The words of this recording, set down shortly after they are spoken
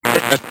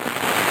5,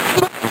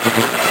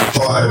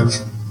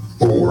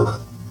 4,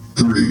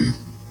 3,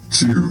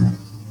 2,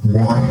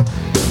 1.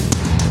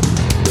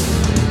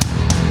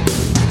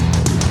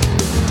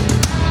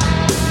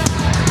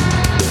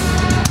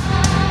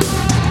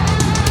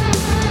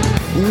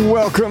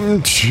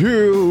 Welcome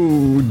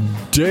to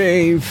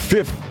day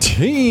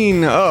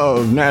 15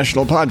 of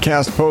National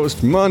Podcast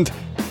Post Month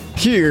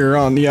here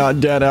on the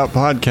Odd Dad Out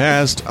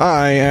podcast.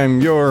 I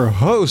am your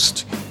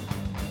host,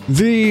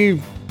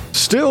 the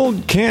still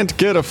can't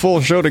get a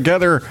full show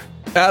together,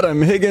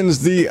 Adam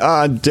Higgins, the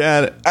Odd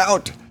Dad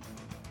Out.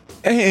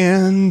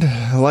 And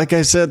like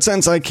I said,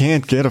 since I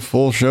can't get a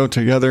full show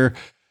together,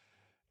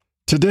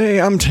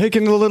 today I'm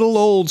taking a little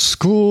old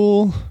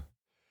school.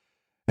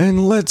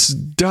 And let's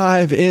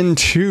dive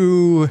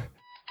into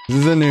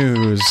the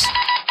news.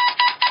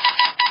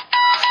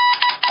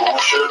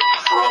 Bullshit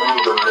from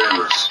the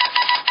news.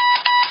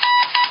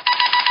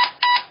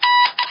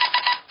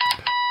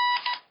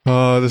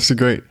 Oh, this is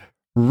great.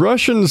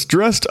 Russians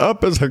dressed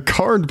up as a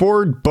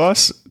cardboard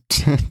bus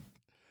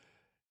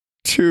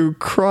to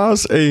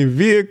cross a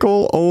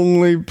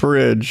vehicle-only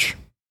bridge.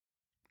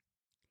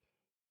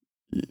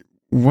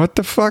 What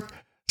the fuck?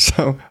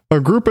 So, a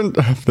group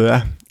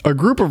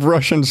of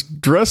Russians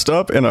dressed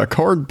up in a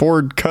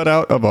cardboard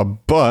cutout of a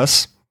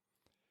bus.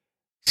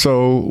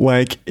 So,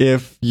 like,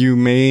 if you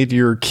made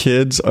your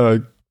kids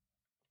a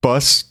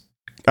bus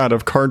out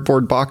of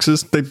cardboard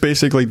boxes, they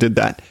basically did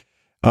that.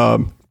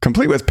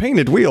 Complete with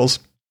painted wheels.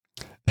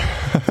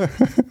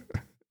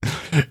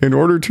 In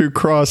order to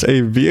cross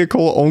a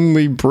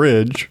vehicle-only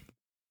bridge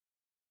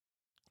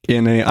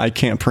in a, I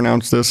can't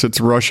pronounce this,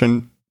 it's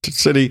Russian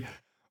city,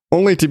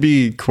 only to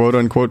be, quote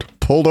unquote,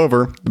 pulled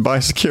over by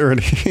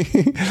security.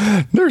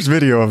 There's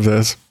video of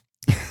this.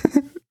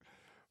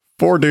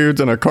 4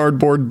 dudes in a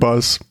cardboard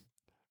bus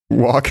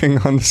walking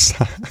on the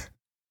side.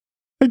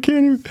 I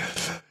can't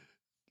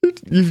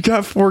even. You've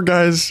got 4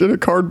 guys in a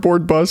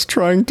cardboard bus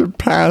trying to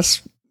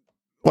pass,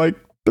 like,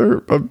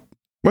 they're.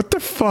 What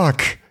the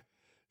fuck?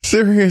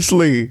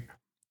 Seriously.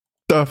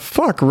 The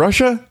fuck,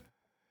 Russia?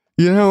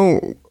 You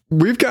know,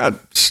 we've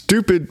got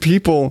stupid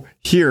people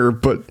here,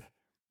 but.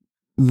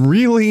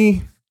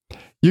 Really?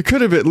 You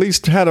could have at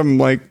least had them,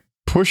 like,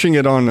 pushing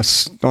it on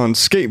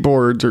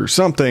skateboards or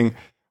something,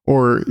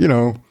 or, you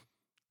know,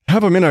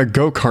 have them in a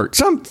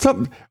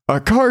go-kart.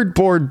 A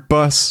cardboard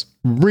bus.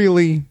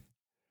 Really?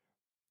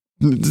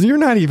 You're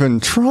not even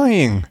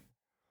trying.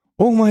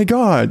 Oh my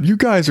God, you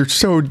guys are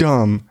so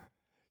dumb.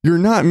 You're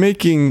not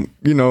making,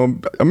 you know,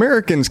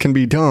 Americans can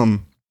be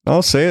dumb.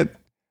 I'll say it.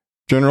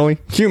 Generally,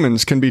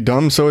 humans can be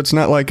dumb, so it's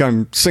not like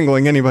I'm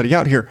singling anybody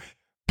out here.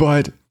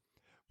 But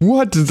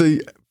what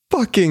the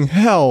fucking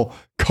hell?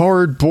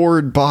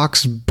 Cardboard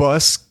box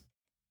bus?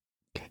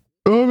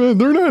 Oh man,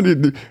 they're not.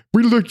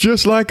 We look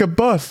just like a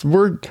bus.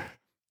 Hold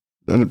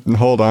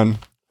on.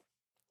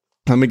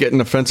 Let me get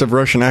an offensive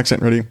Russian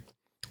accent ready.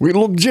 We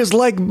look just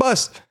like a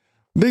bus.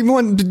 They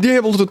want to be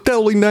able to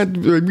tell in that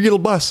real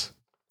bus.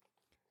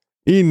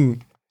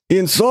 In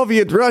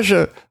Soviet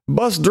Russia,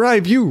 bus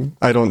drive you.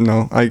 I don't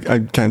know.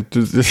 I can't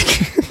do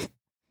this.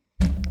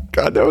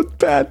 God, that was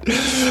bad.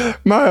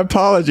 My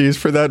apologies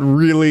for that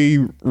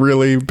really,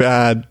 really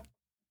bad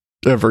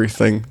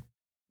everything.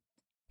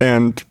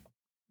 And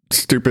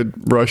stupid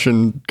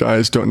Russian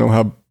guys don't know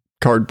how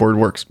cardboard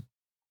works.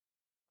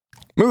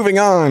 Moving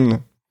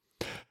on.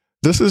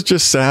 This is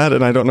just sad,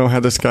 and I don't know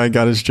how this guy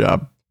got his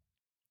job.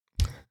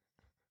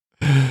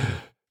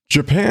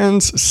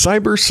 Japan's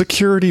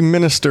cybersecurity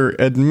minister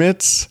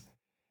admits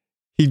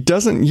he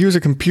doesn't use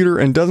a computer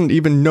and doesn't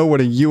even know what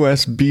a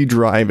USB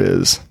drive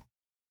is.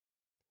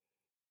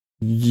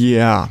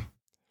 Yeah.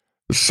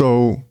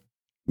 So,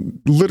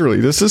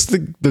 literally, this is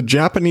the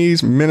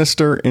Japanese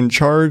minister in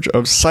charge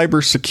of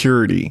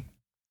cybersecurity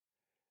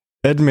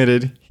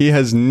admitted he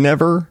has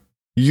never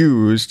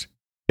used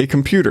a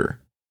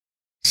computer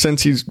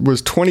since he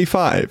was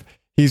 25.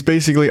 He's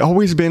basically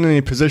always been in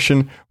a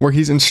position where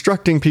he's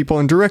instructing people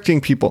and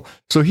directing people.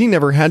 So he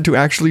never had to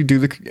actually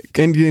do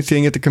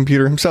anything at the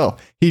computer himself.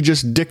 He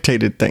just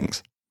dictated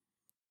things.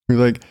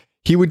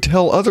 He would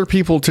tell other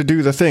people to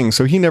do the thing.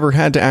 So he never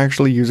had to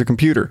actually use a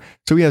computer.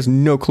 So he has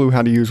no clue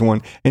how to use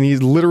one. And he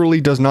literally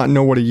does not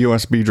know what a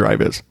USB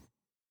drive is.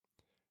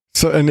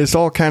 So, and this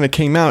all kind of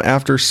came out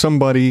after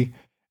somebody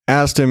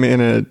asked him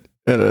in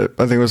I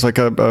think it was like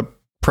a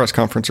press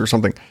conference or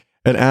something,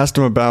 and asked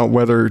him about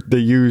whether they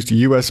used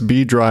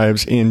USB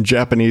drives in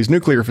Japanese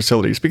nuclear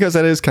facilities, because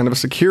that is kind of a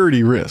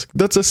security risk.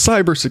 That's a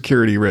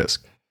cybersecurity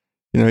risk.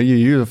 You know, you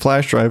use a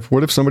flash drive.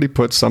 What if somebody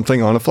puts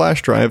something on a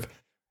flash drive?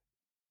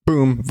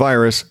 Boom,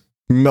 virus,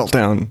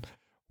 meltdown.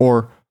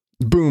 Or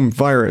boom,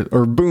 virus,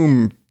 or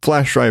boom,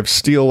 flash drives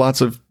steal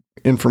lots of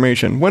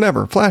information.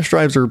 Whatever. Flash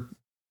drives are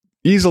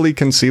easily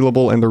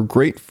concealable, and they're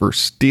great for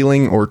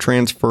stealing or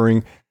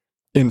transferring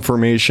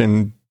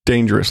information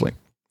dangerously.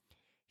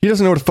 He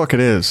doesn't know what the fuck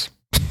it is.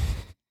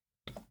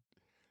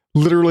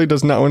 Literally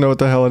does not know what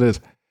the hell it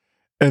is.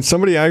 And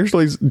somebody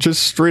actually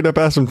just straight up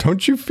asked him,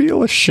 don't you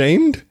feel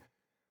ashamed?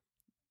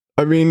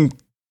 I mean,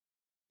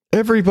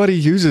 everybody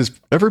uses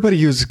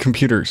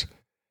computers.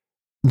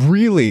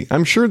 Really?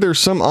 I'm sure there's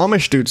some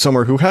Amish dude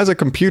somewhere who has a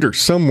computer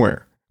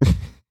somewhere.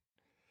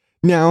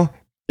 Now,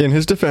 in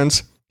his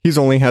defense, he's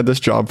only had this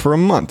job for a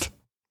month.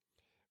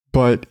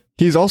 But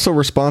he's also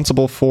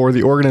responsible for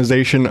the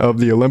organization of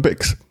the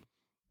Olympics.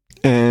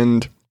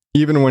 And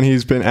even when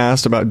he's been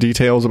asked about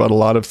details about a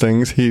lot of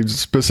things,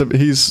 he's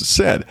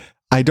said,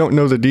 I don't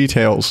know the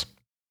details.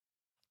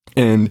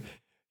 And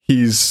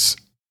he's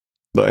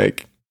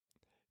like,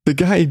 the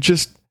guy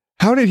just,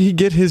 how did he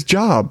get his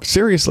job?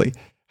 Seriously.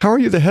 How are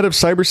you the head of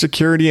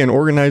cybersecurity and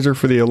organizer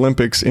for the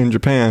Olympics in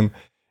Japan,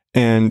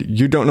 and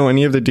you don't know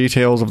any of the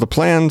details of the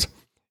plans?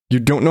 You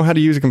don't know how to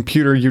use a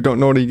computer. You don't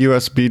know what a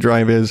USB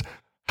drive is.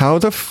 How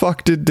the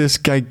fuck did this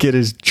guy get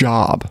his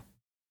job?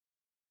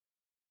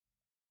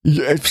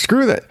 Yeah,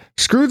 screw that.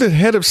 Screw the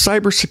head of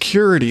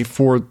cybersecurity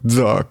for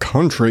the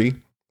country.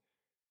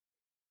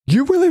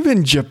 You live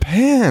in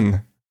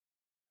Japan.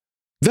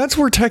 That's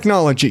where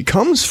technology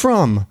comes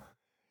from.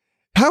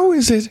 How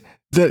is it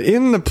that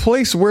in the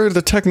place where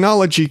the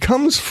technology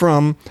comes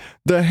from,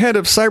 the head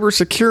of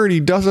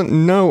cybersecurity doesn't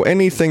know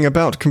anything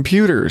about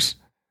computers?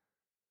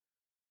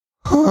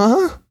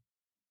 Huh?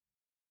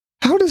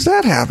 How does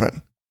that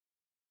happen?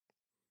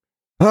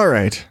 All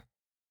right.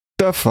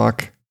 The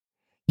fuck?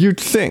 You'd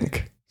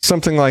think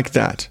something like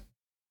that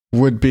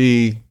would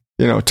be,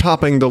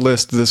 topping the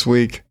list this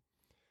week.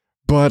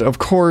 But of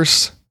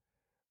course,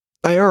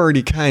 I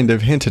already kind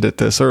of hinted at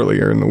this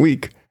earlier in the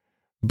week.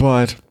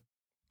 But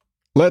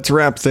let's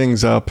wrap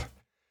things up.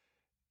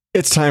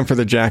 It's time for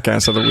the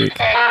Jackass of the Week.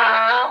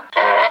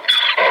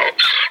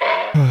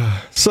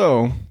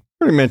 So, I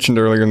already mentioned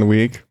earlier in the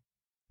week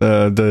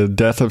the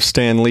death of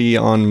Stan Lee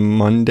on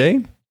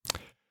Monday.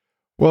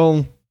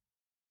 Well,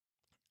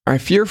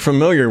 if you're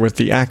familiar with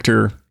the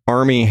actor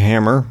Armie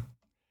Hammer,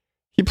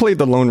 he played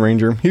the Lone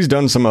Ranger. He's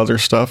done some other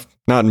stuff,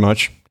 not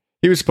much.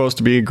 He was supposed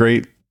to be a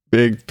great,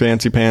 big,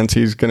 fancy pants.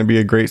 He's going to be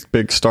a great,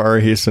 big star.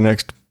 He's the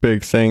next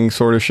big thing,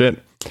 sort of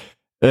shit.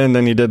 And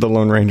then he did the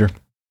Lone Ranger.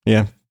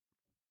 Yeah.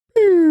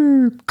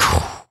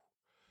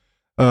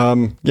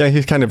 Yeah,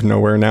 he's kind of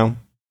nowhere now.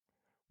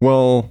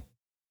 Well,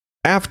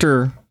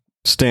 after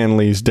Stan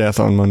Lee's death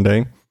on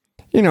Monday,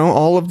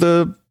 all of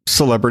the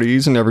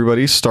celebrities and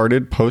everybody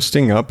started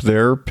posting up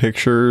their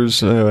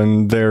pictures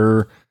and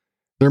their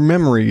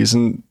memories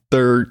and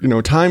their,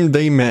 time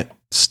they met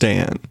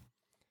Stan.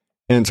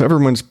 And so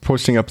everyone's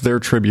posting up their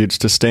tributes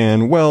to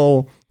Stan.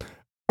 Well,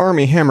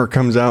 Armie Hammer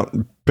comes out,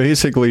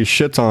 basically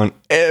shits on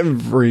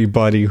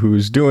everybody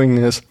who's doing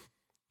this.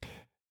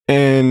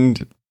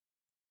 And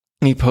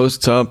he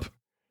posts up,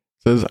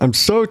 says, I'm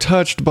so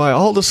touched by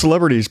all the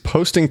celebrities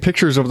posting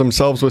pictures of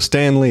themselves with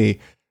Stan Lee.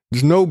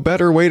 There's no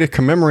better way to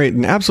commemorate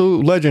an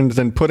absolute legend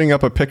than putting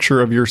up a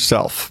picture of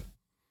yourself.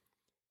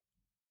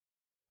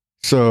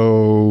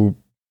 So,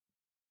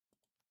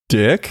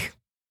 Dick?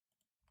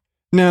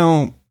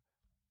 Now,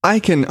 I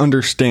can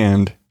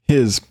understand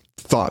his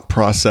thought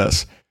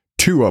process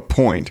to a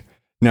point.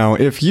 Now,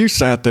 if you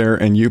sat there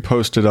and you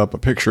posted up a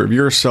picture of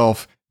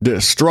yourself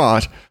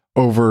distraught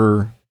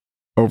over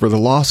the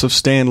loss of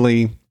Stan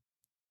Lee,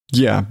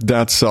 yeah,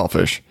 that's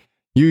selfish.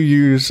 You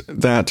use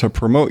that to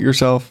promote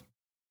yourself,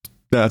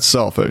 that's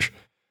selfish.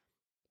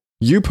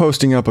 You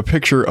posting up a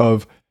picture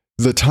of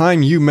the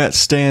time you met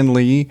Stan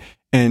Lee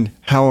and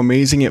how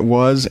amazing it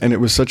was, and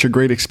it was such a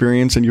great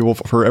experience, and you will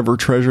forever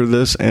treasure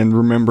this and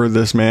remember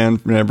this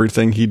man and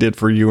everything he did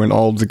for you and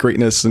all the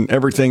greatness and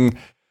everything.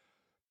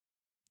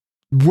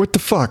 What the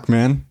fuck,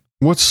 man?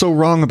 What's so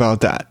wrong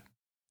about that?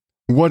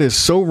 What is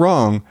so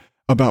wrong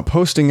about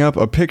posting up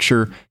a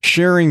picture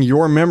sharing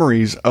your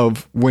memories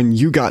of when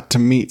you got to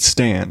meet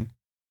Stan?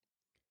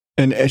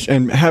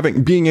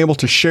 And being able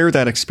to share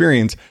that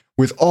experience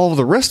with all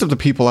the rest of the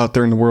people out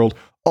there in the world,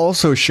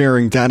 also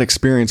sharing that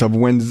experience of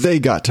when they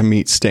got to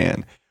meet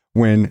Stan,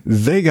 when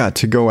they got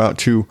to go out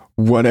to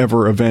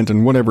whatever event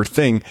and whatever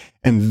thing,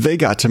 and they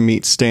got to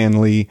meet Stan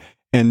Lee,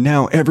 and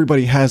now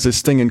everybody has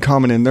this thing in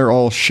common, and they're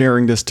all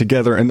sharing this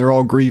together, and they're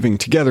all grieving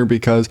together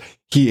because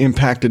he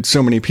impacted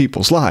so many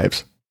people's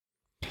lives.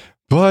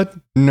 But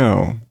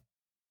no,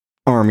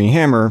 Armie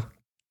Hammer,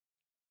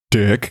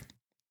 Dick.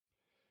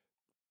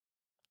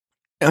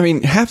 I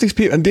mean, half these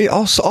people, they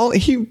also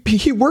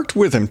he worked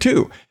with him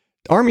too.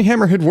 Armie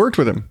Hammer had worked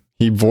with him.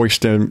 He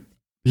voiced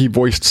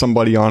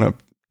somebody on a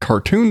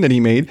cartoon that he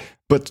made,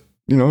 but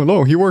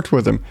no, he worked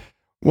with him.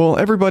 Well,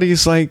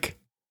 everybody's like,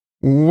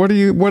 what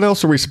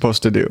else are we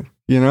supposed to do?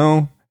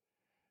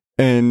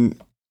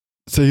 And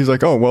so he's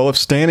like, oh, well, if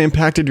Stan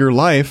impacted your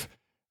life,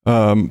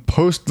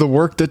 post the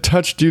work that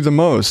touched you the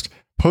most.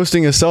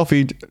 Posting a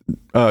selfie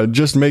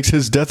just makes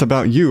his death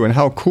about you and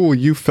how cool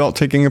you felt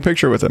taking a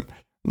picture with him.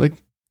 Like,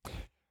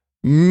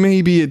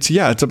 maybe it's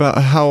about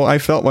how I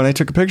felt when I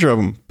took a picture of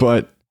him,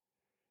 but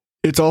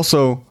it's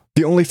also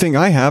the only thing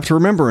I have to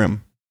remember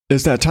him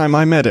is that time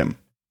I met him.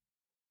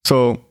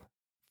 So,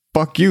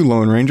 fuck you,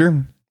 Lone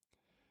Ranger.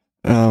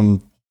 I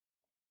mean,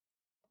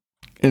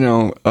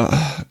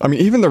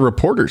 even the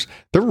reporters,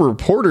 there were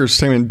reporters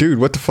saying, dude,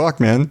 what the fuck,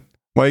 man?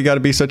 Why you gotta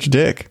be such a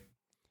dick?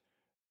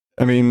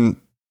 I mean,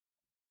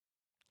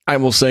 I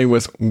will say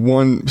with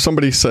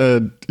somebody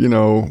said,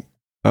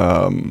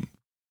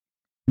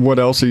 what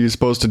else are you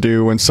supposed to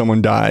do when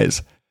someone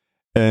dies?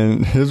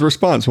 And his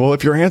response, well,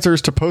 if your answer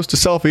is to post a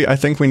selfie, I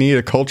think we need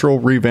a cultural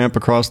revamp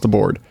across the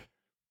board.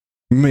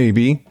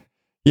 Maybe.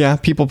 Yeah,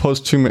 people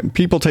take too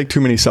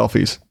many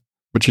selfies.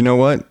 But you know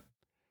what?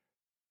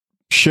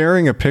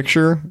 Sharing a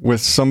picture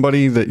with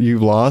somebody that you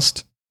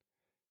lost,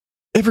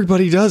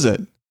 everybody does it.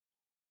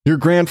 Your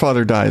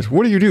grandfather dies.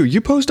 What do? You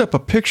post up a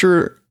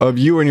picture of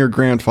you and your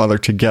grandfather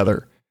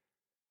together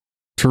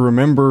to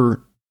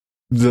remember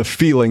the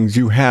feelings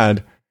you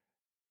had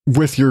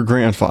with your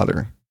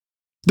grandfather.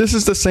 This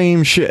is the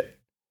same shit.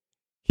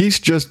 He's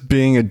just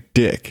being a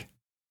dick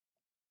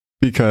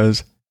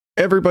because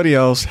everybody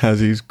else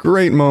has these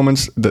great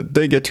moments that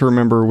they get to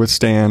remember with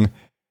Stan,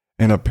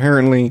 and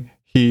apparently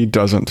he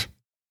doesn't.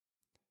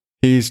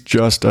 He's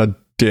just a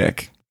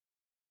dick.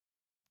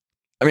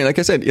 I mean, like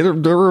I said,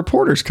 there are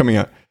reporters coming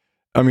out.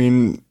 I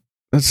mean,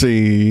 let's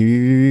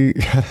see.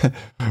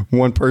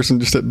 One person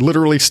just said,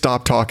 literally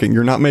stop talking.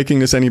 You're not making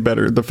this any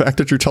better. The fact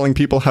that you're telling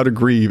people how to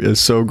grieve is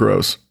so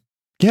gross.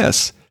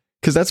 Yes,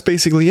 because that's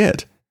basically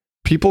it.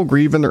 People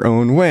grieve in their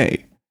own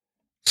way.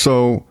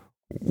 So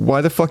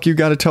why the fuck you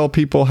got to tell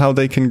people how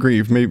they can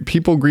grieve? Maybe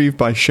people grieve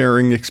by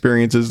sharing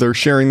experiences. They're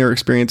sharing their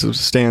experiences with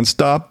Stan.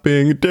 Stop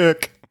being a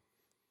dick.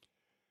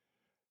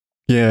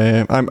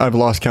 Yeah, I've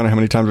lost count of how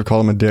many times I've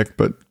called him a dick,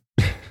 but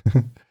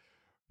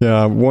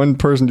yeah, one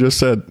person just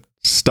said,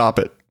 stop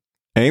it.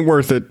 Ain't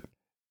worth it.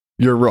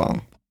 You're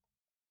wrong.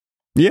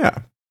 Yeah,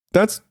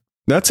 that's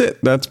it.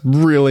 That's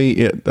really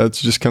it. That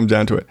just comes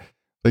down to it.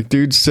 Like,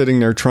 dude's sitting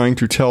there trying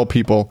to tell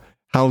people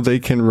how they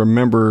can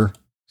remember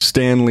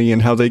Stan Lee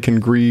and how they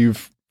can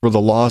grieve for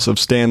the loss of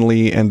Stan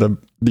Lee and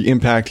the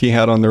impact he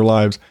had on their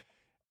lives.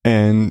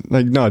 And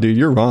like, no, dude,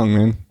 you're wrong,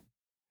 man.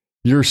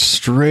 You're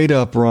straight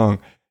up wrong.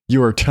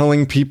 You are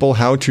telling people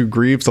how to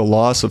grieve the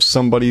loss of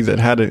somebody that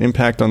had an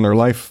impact on their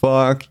life.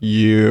 Fuck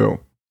you.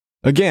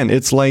 Again,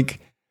 it's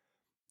like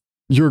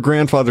your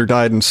grandfather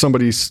died and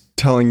somebody's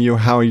telling you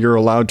how you're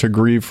allowed to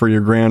grieve for your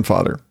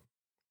grandfather.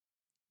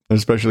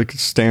 Especially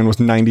because Stan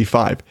was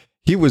 95.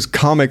 He was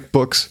comic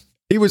books.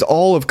 He was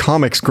all of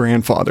comics'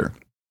 grandfather.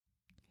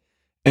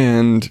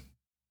 And,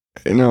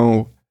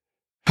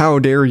 how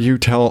dare you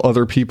tell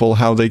other people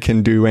how they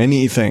can do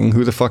anything?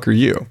 Who the fuck are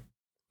you?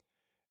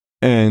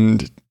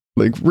 And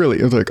like, really,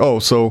 it was like, oh,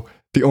 so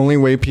the only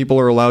way people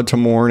are allowed to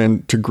mourn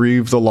and to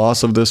grieve the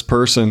loss of this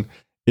person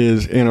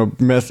is in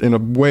a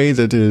way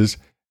that is,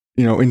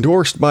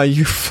 endorsed by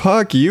you.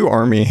 Fuck you,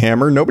 Armie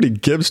Hammer. Nobody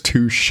gives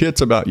two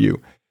shits about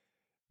you.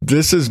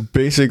 This is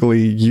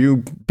basically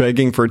you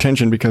begging for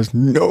attention because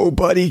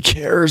nobody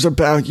cares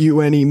about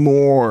you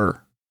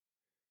anymore.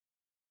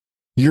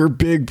 Your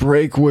big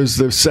break was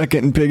the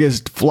second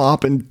biggest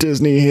flop in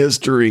Disney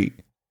history.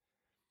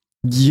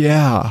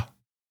 Yeah.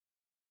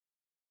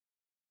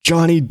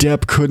 Johnny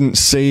Depp couldn't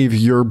save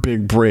your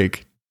big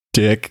break,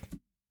 dick.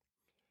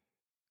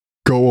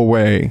 Go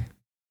away.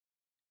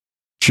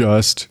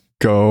 Just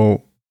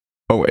go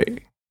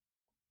away.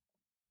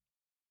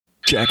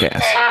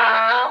 Jackass.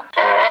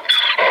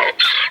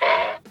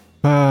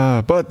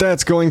 But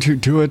that's going to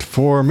do it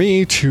for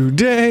me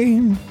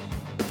today.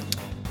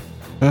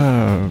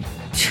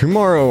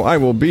 Tomorrow I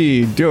will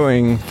be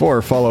doing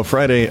For Follow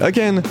Friday.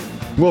 Again,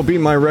 will be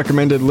my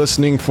recommended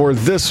listening for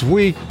this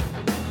week.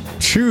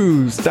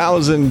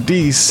 2000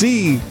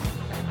 DC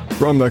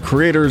from the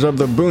creators of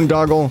The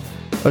Boondoggle,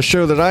 a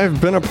show that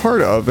I've been a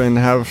part of and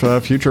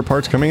have future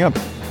parts coming up.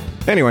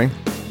 Anyway,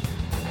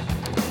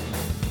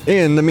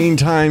 in the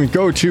meantime,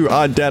 go to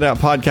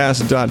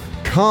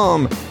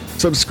oddadoutpodcast.com.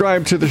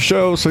 Subscribe to the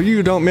show so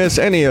you don't miss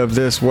any of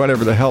this,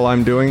 whatever the hell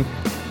I'm doing.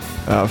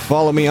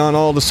 Follow me on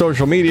all the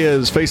social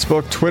medias,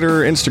 Facebook,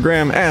 Twitter,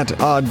 Instagram, at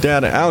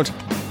oddadout.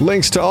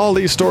 Links to all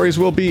these stories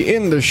will be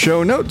in the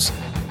show notes.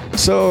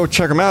 So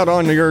check them out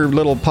on your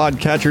little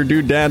podcatcher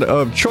doodad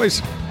of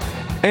choice.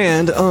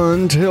 And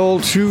until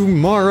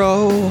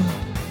tomorrow,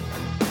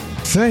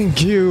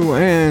 thank you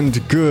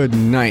and good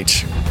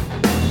night.